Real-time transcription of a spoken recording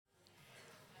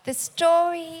The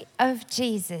story of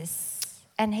Jesus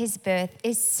and his birth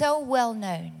is so well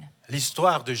known.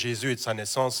 L'histoire de Jésus et de sa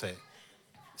naissance est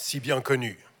si bien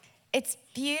connue. It's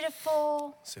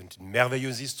beautiful. C'est une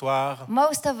merveilleuse histoire.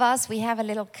 Most of us, we have a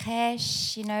little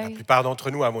crèche, La plupart d'entre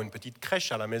nous avons une petite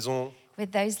crèche à la maison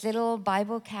with those little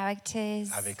Bible characters.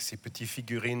 avec ces petites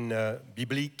figurines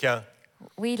bibliques.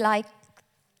 We like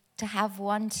to have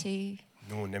one too.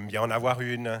 Nous, on aime bien en avoir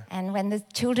une. And when the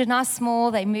children are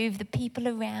small, they move the people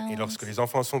around. Et lorsque les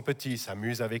enfants sont petits, ils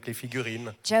s'amusent avec les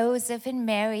figurines. Joseph and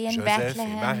Mary in Joseph et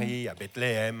Bethlehem, Marie à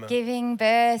Bethléem giving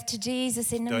birth to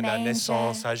Jesus in a donnent la manger.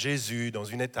 naissance à Jésus dans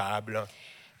une étable.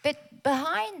 But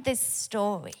behind this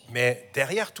story, Mais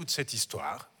derrière toute cette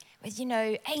histoire, with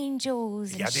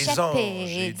angels il y a and des anges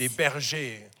et des shepherds,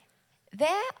 bergers. there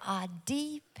are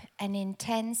deep and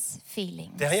intense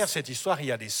feelings. Derrière cette histoire, il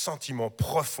y a des sentiments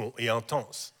profonds et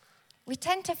intenses. We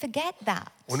tend to forget that.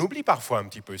 On oublie parfois un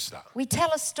petit peu cela. We tell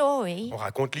a story, On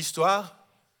raconte l'histoire,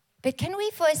 but can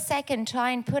we for a second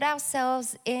try and put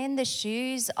ourselves in the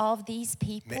shoes of these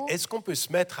mais people? est-ce qu'on peut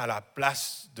se mettre à la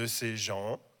place de ces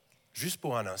gens, juste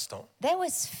pour un instant? There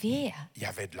was fear. Il y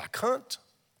avait de la crainte.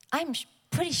 I'm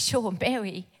pretty sure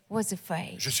Mary was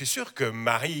afraid. Je suis sûr que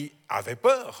Marie avait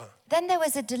peur. Then there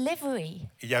was a delivery.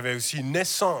 Il y avait aussi une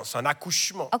naissance, un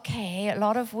accouchement. Okay, a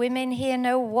lot of women here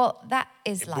know what that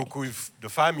is Et like. beaucoup de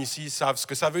femmes ici savent ce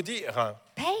que ça veut dire.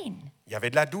 Pain. Il y avait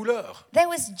de la douleur, There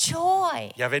was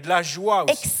joy, il y avait de la joie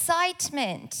aussi,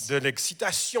 excitement. de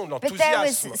l'excitation, de But there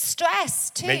l'enthousiasme. was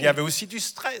stress too. Mais il y avait aussi du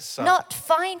stress. Not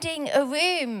finding a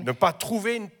room. Ne pas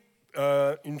trouver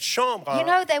une chambre.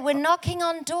 They were knocking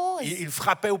on doors. Ils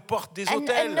frappaient aux portes des And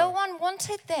hôtels no one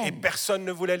wanted et them. personne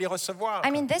ne voulait les recevoir.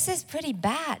 This is pretty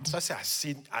bad. Ça,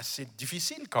 c'est assez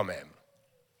difficile quand même.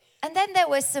 And then there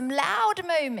were some loud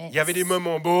moments. Il y avait des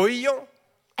moments bruyants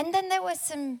And then there were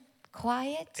some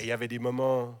quiet, et il y avait des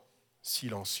moments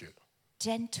silencieux.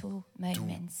 gentle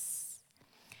moments.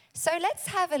 So let's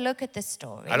have a look at the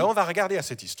story. Alors, on va regarder à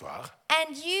cette histoire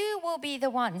And you will be the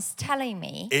ones telling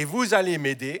me et vous allez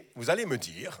m'aider, vous allez me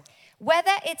dire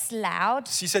whether it's loud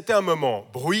si c'était un moment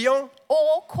bruyant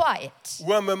or quiet.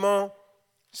 ou un moment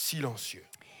silencieux.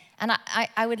 And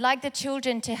I would like the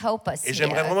children to help us Et here,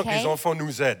 j'aimerais vraiment que les okay? enfants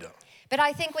nous aident. But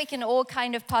I think we can all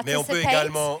kind of Mais on peut participate.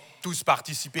 également tous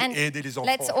participer And et aider les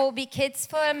let's enfants. all be kids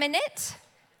for a minute.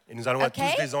 Et nous allons être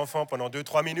Okay. tous des enfants pendant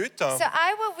 2-3 minutes. So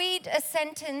I will read a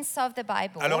sentence of the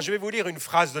Bible. Alors, je vais vous lire une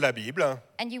phrase de la Bible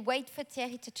And you wait for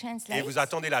Thierry to et translate. vous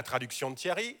attendez la traduction de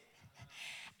Thierry.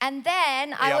 And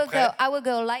then après? I will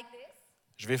go like this.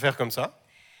 Je vais faire comme ça.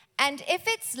 And if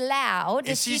it's loud,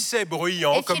 Et if si you, c'est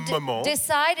bruyant if you comme moment,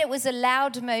 decide it was a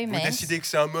loud vous moment, décidez que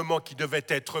c'est un moment qui devait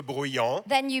être bruyant,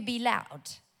 then you be loud.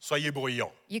 soyez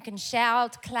bruyant. You can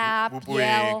shout, clap, Vous pouvez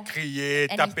yell, crier,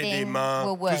 taper des anything mains,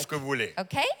 will tout work. ce que vous voulez.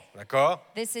 Okay? D'accord?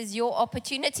 This is your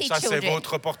opportunity, Ça, c'est children.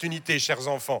 votre opportunité, chers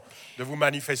enfants, de vous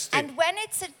manifester. And when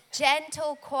it's a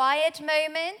gentle, quiet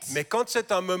moment, Mais quand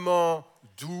c'est un moment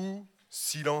doux,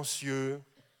 silencieux,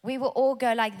 we will all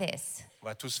go like this. on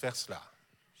va tous faire cela.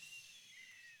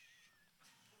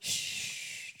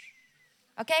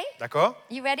 Okay? D'accord?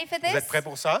 You ready for Vous êtes this? prêts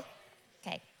pour ça?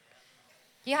 Okay.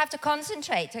 You have to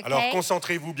concentrate, okay? Alors,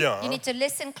 concentrez-vous bien. You hein. need to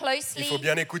listen Il closely. faut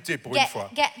bien écouter pour une fois.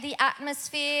 Get the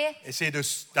atmosphere Essayez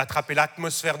d'attraper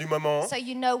l'atmosphère du moment. so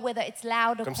you know whether it's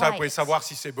loud or Comme ça, vous pouvez quiet. savoir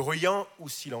si c'est bruyant ou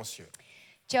silencieux.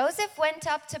 Joseph went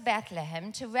up to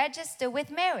Bethlehem to register with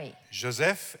Mary.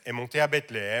 Joseph est monté à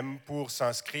Bethléem pour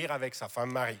s'inscrire avec sa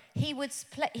femme Marie. He was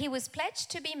pledged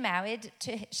to be married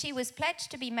to. She was pledged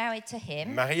to be married to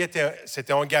him, Marie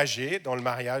s'était engagée dans le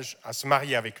mariage à se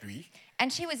marier avec lui and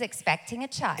she was expecting a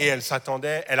child. et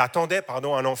elle attendait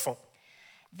un enfant.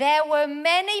 There were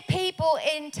many people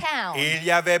in town. Et il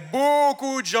y avait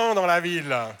beaucoup de gens dans la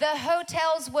ville. The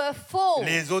hotels were full.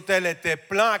 Les hôtels étaient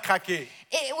pleins à craquer.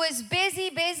 It was busy,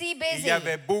 busy, Il busy. y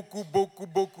avait beaucoup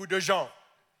de gens.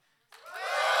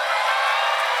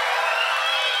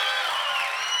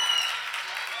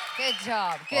 Good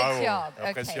job, good Bravo, job. Okay.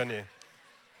 impressionné.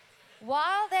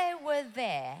 While they were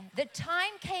there, the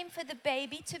time came for the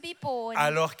baby to be born,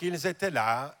 Alors qu'ils étaient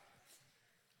là,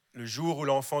 le jour où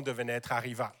l'enfant devait naître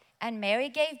arriva. and Mary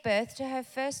gave birth to her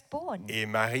firstborn, Et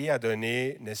Marie a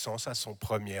donné naissance à son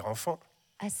premier enfant,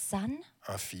 a son,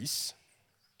 un fils,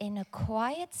 in a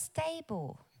quiet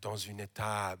stable, dans une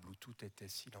étable où tout était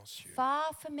silencieux, far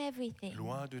from everything.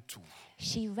 loin de tout.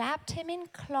 She wrapped him in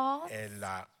cloth, Elle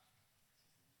l'a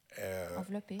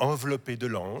enveloppé, enveloppé de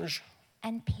l'ange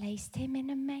and placed him in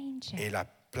a manger. et l'a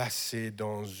placé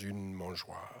dans une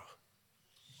mangeoire.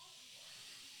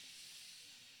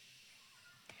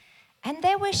 And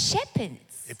there were shepherds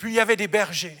Et puis il y avait des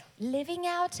bergers living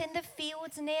out in the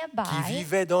fields qui nearby,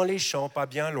 vivaient dans les champs, pas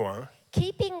bien loin,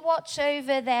 keeping watch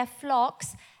over their flocks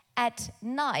at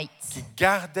night. qui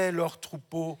gardaient leurs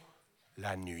troupeaux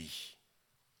la nuit.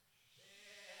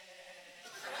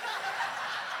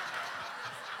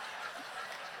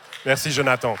 Merci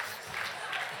Jonathan.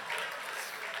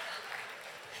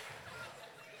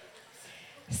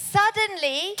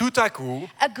 Suddenly, Tout à coup,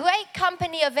 a great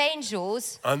company of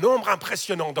angels un nombre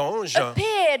impressionnant d'anges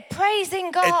appeared, praising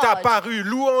est God. apparu,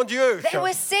 louant Dieu. They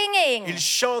were singing, Ils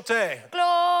chantaient.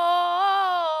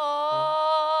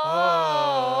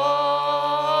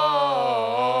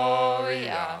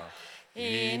 Gloria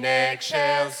in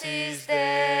excelsis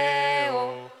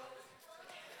Deo.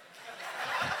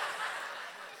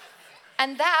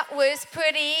 And that was Et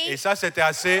pretty. ça, c'était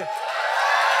assez...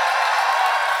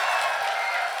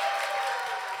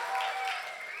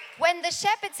 When the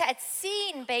shepherds had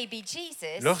seen baby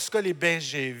Jesus, Lorsque les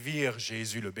bergers virent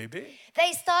Jésus le bébé,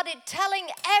 they started telling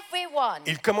everyone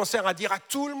ils commencèrent à dire à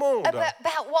tout le monde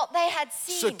about what they had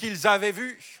ce seen. qu'ils avaient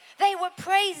vu. They were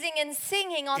praising and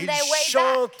singing on Ils their way back.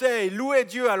 chantaient, ils louaient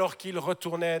Dieu alors qu'ils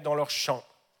retournaient dans leur champ.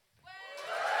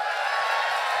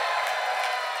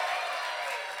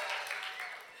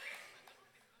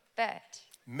 But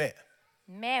Mais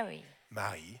Mary,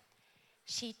 Marie,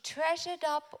 she treasured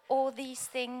up all these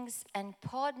things and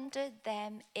pondered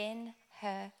them in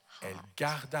her elle heart.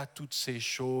 garda toutes ces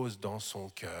choses dans son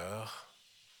cœur,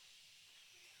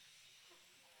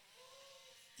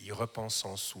 y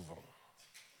repensant souvent.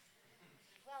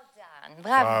 Well done.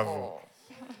 Bravo.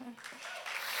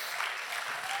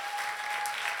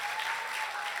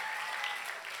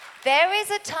 There is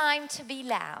a time to be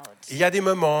loud, Il y a des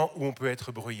moments où on peut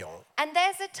être bruyant and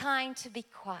there's a time to be et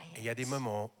quiet. il y a des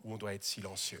moments où on doit être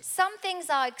silencieux. Some things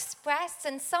are expressed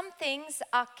and some things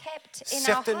are kept in our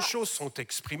Certaines hearts. choses sont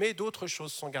exprimées, d'autres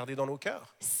choses sont gardées dans nos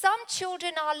cœurs. Some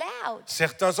children are loud.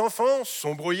 Certains enfants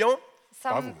sont bruyants,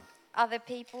 pas Some vous. other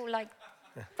people, like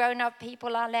grown-up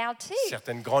people, are loud too.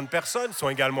 Certaines grandes personnes sont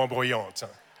également bruyantes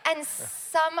And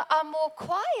some are more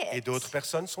quiet. et d'autres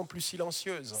personnes sont plus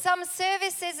silencieuses. Some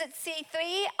services at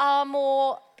C3 are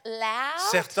more loud,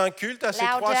 Certains cultes à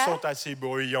C3 Louder. sont assez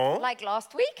bruyants, like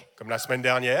last week. comme la semaine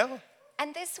dernière,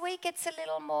 And this week it's a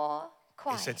little more et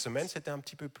quiet. cette semaine c'était un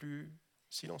petit peu plus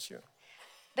silencieux.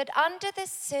 But under the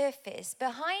surface,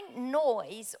 behind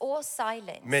noise or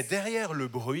silence, Mais derrière le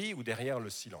bruit ou derrière le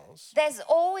silence, there's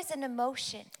always an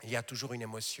emotion. il y a toujours une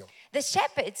émotion. The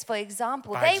shepherds, for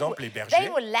example, Par they, exemple, les they bergers,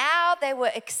 were loud, they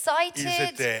were Ils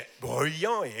excited, étaient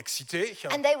bruyants et excités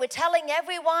and they were telling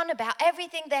everyone about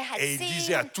everything they had et ils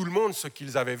disaient à seen. tout le monde ce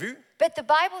qu'ils avaient vu. But the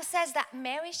Bible says that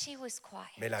Mary, she was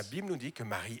Mais quiet. la Bible nous dit que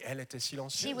Marie, elle, était She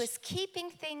silencieuse. was keeping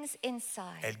things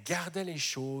inside. Elle gardait les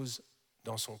choses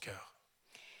dans son cœur.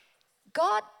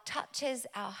 God touches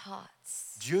our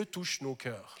hearts Dieu touche nos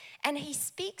cœurs and He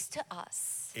speaks to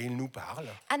us. et il nous parle.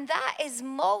 And that is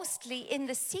mostly in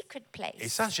the secret Et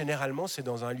place. ça, généralement, c'est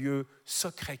dans un lieu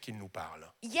secret qu'il nous parle.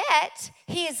 Yet,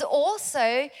 He is also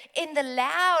in the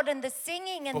loud and the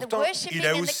singing and the Pourtant, worshiping il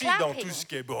est and the aussi dans clapping. tout ce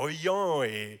qui est bruyant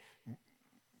et...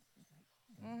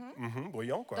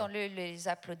 bruyant, quoi. Dans les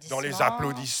applaudissements. Dans les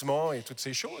applaudissements et toutes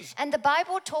ces choses. And the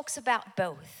Bible talks about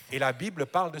both. Et la Bible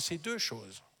parle de ces deux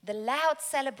choses. The loud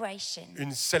celebration,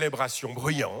 Une célébration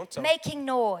bruyante, making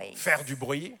noise, faire du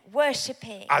bruit,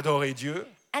 worshiping. adorer Dieu.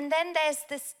 And then there's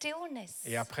the stillness,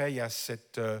 Et après, il y a ce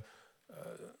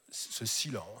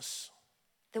silence,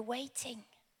 the waiting,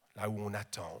 là où on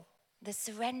attend, the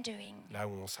surrendering. là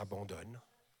où on s'abandonne.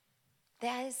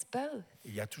 There's both.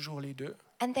 Il y a toujours les deux.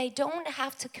 And they don't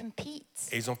have to compete.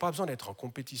 Et ils n'ont pas besoin d'être en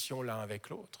compétition l'un avec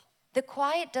l'autre. The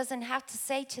quiet doesn't have to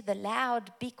say to the loud,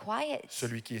 be quiet.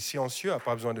 Celui qui est silencieux n'a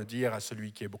pas besoin de dire à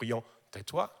celui qui est bruyant,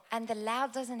 tais-toi. And the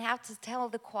loud doesn't have to tell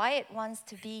the quiet ones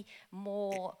to be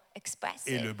more Et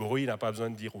expressive. le bruit n'a pas besoin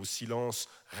de dire au silence,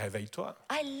 réveille-toi.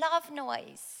 I love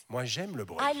noise. Moi, j'aime le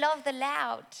bruit. I love the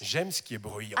loud. J'aime ce qui est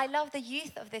bruyant. I love the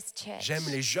youth of this church. J'aime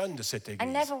les jeunes de cette I église.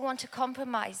 never want to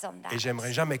compromise on Et that.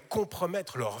 j'aimerais jamais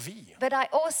compromettre leur vie. But I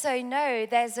also know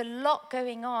there's a lot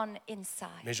going on inside.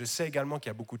 Mais je sais également qu'il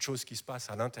y a beaucoup de choses qui se passent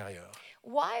à l'intérieur.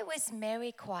 Why was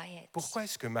Mary quiet? Pourquoi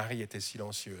est-ce que Marie était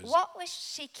silencieuse? What was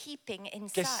she keeping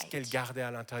Qu'est-ce qu'elle inside? gardait à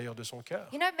l'intérieur de son cœur?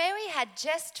 You know, Mary had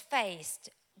just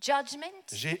faced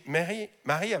judgment,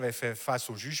 Marie avait fait face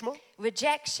au jugement,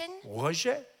 rejection. au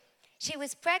rejet. She was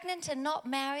pregnant and not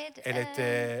married. Elle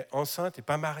était enceinte et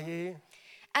pas mariée.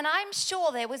 And I'm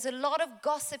sure there was a lot of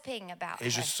gossiping about Et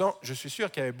her. je suis sûr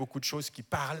qu'il y avait beaucoup de gens qui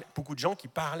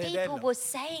parlaient d'elle. People were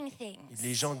saying things.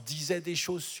 Les gens disaient des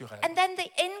choses sur elle. And then the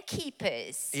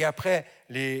innkeepers, Et après,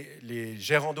 les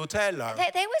gérants d'hôtel,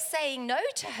 they were saying no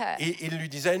to her. et ils lui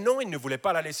disaient non, ils ne voulaient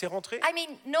pas la laisser rentrer. I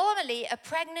mean, normally a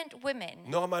pregnant woman,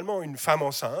 Normalement, une femme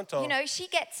enceinte, you know, she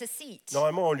gets a seat.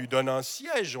 normalement, on lui donne un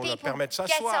siège, on la People permet de get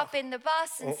s'asseoir. up in the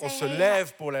bus and On say, se hey,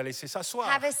 lève pour la laisser s'asseoir.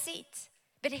 have a seat.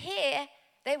 But here,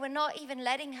 they were not even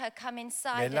letting her come Mais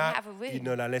inside and là, have a ils ne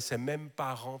room. la laissaient même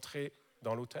pas rentrer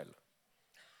dans l'hôtel.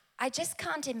 I just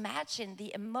can't imagine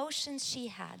the emotions she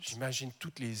had. J'imagine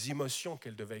toutes les émotions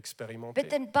qu'elle devait expérimenter. But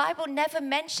the Bible never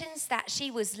mentions that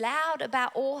she was loud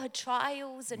about all her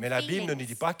trials and Mais la Bible ne nous dit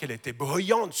feelings. pas qu'elle était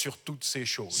bruyante sur toutes ces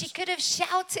choses. She could have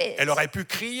shouted. Elle aurait pu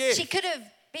crier, She could have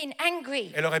been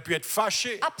angry, elle aurait pu être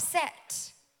fâchée, upset.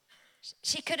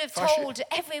 She could have Fâchée. told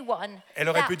everyone elle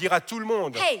aurait that, pu dire à tout le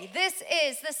monde, hey, this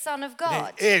is the Son of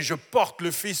God. et je porte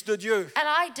le Fils de Dieu, And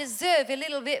I deserve a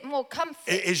little bit more comfort.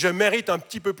 et je mérite un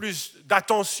petit peu plus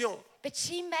d'attention. But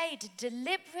she made a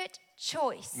deliberate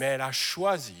choice Mais elle a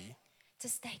choisi to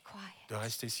stay quiet. de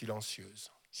rester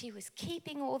silencieuse. She was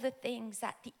keeping all the things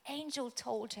that the angel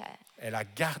told her, Elle a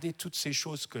gardé toutes ces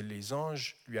choses que les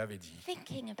anges lui avaient dit,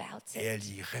 thinking about et it. elle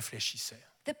y réfléchissait.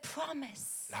 The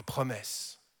promise, La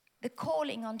promesse, the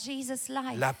calling on Jesus'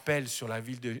 life. l'appel sur la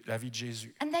vie de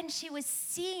Jésus. And then she was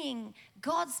seeing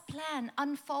God's plan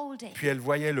unfolding. Puis elle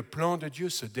voyait le plan de Dieu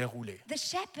se dérouler. The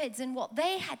shepherds and what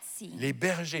they had seen. Les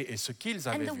bergers et ce qu'ils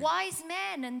And avaient the vu. wise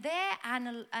men and their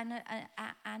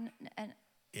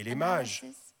Et les mages.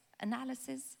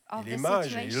 analysis Et of les the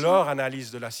mages et situation. leur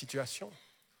analyse de la situation.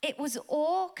 It was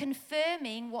all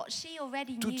confirming what she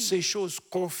already knew. Toutes ces choses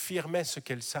confirmaient ce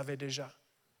qu'elle savait déjà.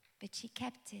 But she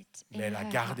kept it in Mais elle a her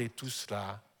gardé heart. tout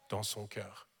cela dans son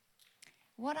cœur.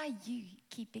 What are you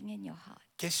keeping in your heart?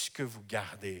 Qu'est-ce que vous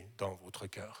gardez dans votre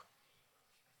cœur?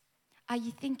 Are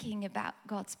you thinking about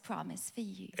God's promise for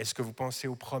you? Est-ce que vous pensez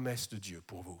aux promesses de Dieu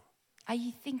pour vous? Are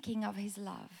you thinking of His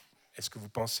love? Est-ce que vous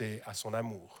pensez à son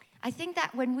amour? I think that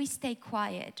when we stay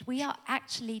quiet, we are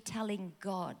actually telling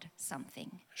God something.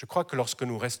 Je crois que lorsque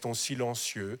nous restons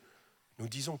silencieux, nous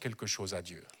disons quelque chose à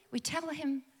Dieu. We tell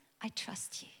Him, I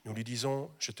trust you. Nous lui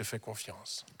disons, je te fais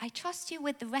confiance. I trust you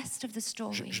with the rest of the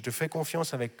story. Je te fais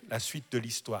confiance avec la suite de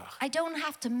l'histoire. I don't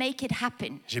have to make it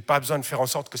happen. Je n'ai pas besoin de faire en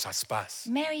sorte que ça se passe.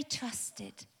 Mary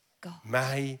trusted God.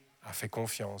 Marie a fait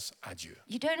confiance à Dieu.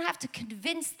 You don't have to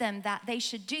convince them that they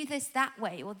should do this that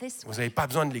way or this Vous way. n'avez pas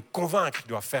besoin de les convaincre qu'ils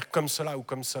doivent faire comme cela ou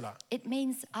comme cela. It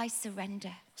means I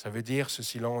surrender. Ça veut dire ce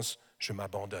silence, je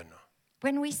m'abandonne.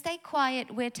 When we stay quiet,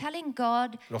 we're telling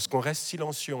God Lorsqu'on reste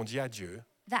silencieux, on dit à Dieu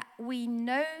that we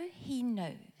know He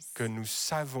knows. que nous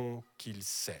savons qu'il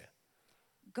sait.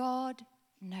 God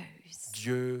knows.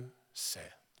 Dieu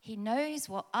sait. He knows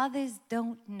what others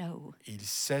don't know. Il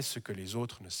sait ce que les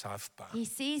autres ne savent pas. He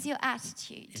sees your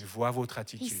attitude. Il voit votre He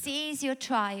attitude. sees your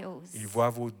trials. Il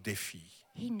voit vos défis.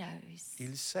 He knows.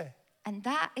 Il sait. And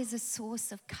that is a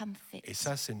source of comfort. Et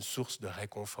ça, c'est une source de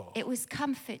réconfort. It was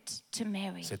comfort to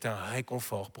Mary. C'était un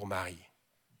réconfort pour Marie.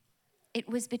 It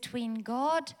was between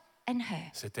God and her.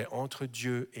 C'était entre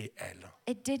Dieu et elle.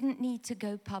 It didn't need to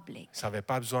go public. Ça n'avait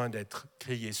pas besoin d'être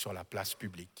crié sur la place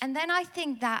publique. And then I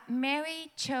think that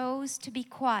Mary chose to be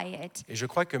quiet, Et je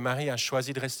crois que Marie a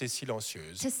choisi de rester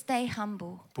silencieuse to stay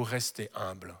humble. pour rester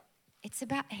humble. It's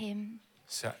about Him.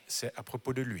 C'est à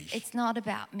propos de lui. It's not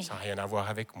about me. Ça n'a rien à voir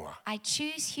avec moi. I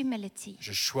choose humility.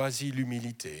 Je choisis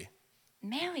l'humilité.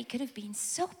 Mary could have been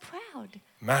so proud.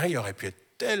 Marie aurait pu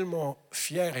être tellement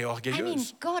fière et I mean,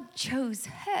 orgueilleuse. God chose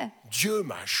her. Dieu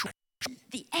m'a choisi.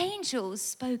 The angels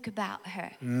spoke about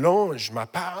her. L'ange m'a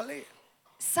parlé.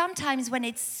 Sometimes when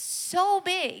it's so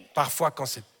big, Parfois, quand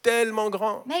c'est tellement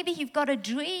grand, maybe you've got a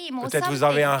dream or peut-être vous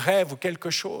avez something. un rêve ou quelque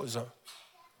chose.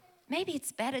 Maybe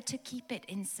it's better to keep it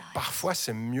inside, Parfois,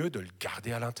 c'est mieux de le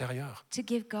garder à l'intérieur to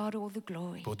give God all the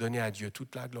glory. pour donner à Dieu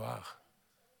toute la gloire.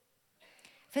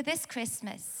 For this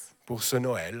Christmas, Pour ce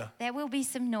Noël, there will be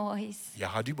some noise. il y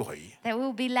aura du bruit. There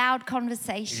will be loud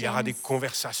Il y aura des conversations.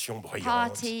 conversations bruyantes,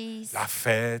 Parties. la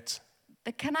fête.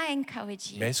 But can I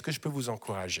encourage Mais you est-ce que je peux vous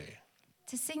encourager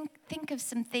to think of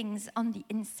some things on the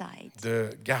inside, de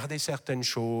garder certaines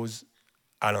choses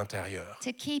à l'intérieur,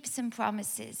 to keep some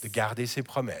promises, de garder ses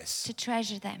promesses, to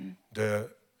treasure them, de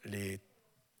les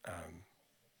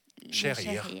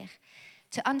chérir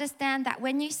to understand that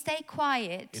when you stay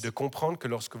quiet, et de comprendre que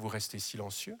lorsque vous restez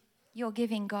silencieux, you're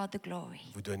giving God the glory.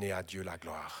 Vous donnez à Dieu la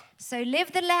gloire. So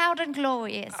live the loud and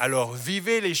glorious, Alors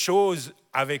vivez les choses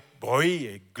avec bruit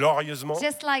et glorieusement,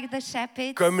 just like the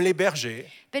shepherds. comme les bergers.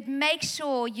 But make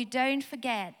sure you don't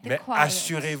forget the Mais quiet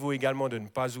assurez-vous également de ne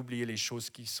pas oublier les choses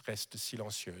qui restent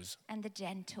silencieuses and the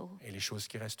gentle. et les choses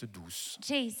qui restent douces.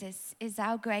 Jesus is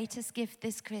our greatest gift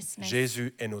this Christmas.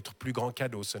 Jésus est notre plus grand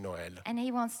cadeau ce Noël And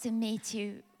he wants to meet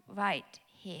you right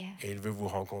here. et il veut vous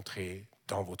rencontrer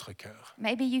dans votre cœur.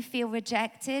 Maybe you feel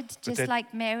rejected, just Peut-être-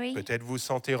 like Mary. Peut-être vous vous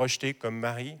sentez rejeté comme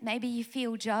Marie, Maybe you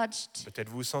feel judged, peut-être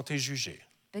vous vous sentez jugé.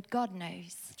 but God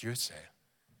knows. Dieu sait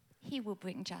He will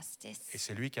bring justice. et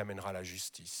c'est lui qui amènera la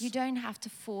justice. You don't have to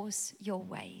force your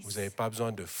ways. Vous n'avez pas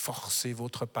besoin de forcer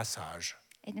votre passage.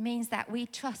 It means that we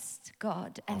trust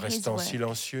God En and His restant word.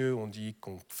 silencieux, on dit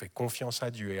qu'on fait confiance à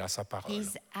Dieu et à sa parole.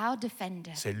 He's our defender.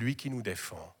 C'est lui qui nous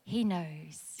défend. He knows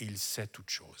Il sait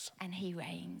toutes choses and He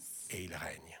reigns. et il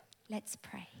règne. Let's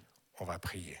pray. On va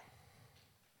prier.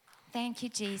 Thank you,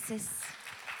 Jesus.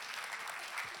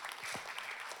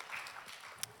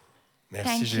 Merci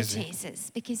Thank you, Jésus,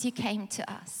 Jesus, because you came to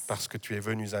us. parce que tu es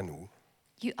venu à nous.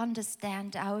 You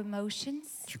understand our emotions.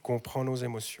 Tu comprends nos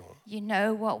émotions. You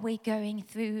know what we're going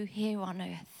through here on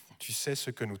earth. Tu sais ce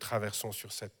que nous traversons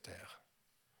sur cette terre.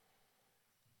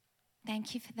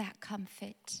 Thank you for that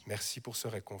comfort. Merci pour ce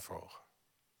réconfort.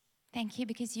 Thank you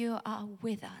because you are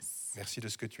with us Merci de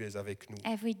ce que tu es avec nous.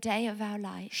 every day of our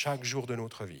life. Chaque jour de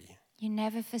notre vie, You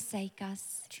never forsake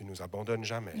us. tu nous abandonnes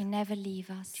jamais. You never leave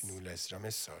us. Tu nous laisses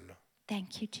jamais seuls.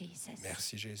 Thank you, Jesus.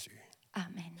 Merci Jésus.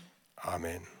 Amen.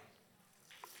 Amen.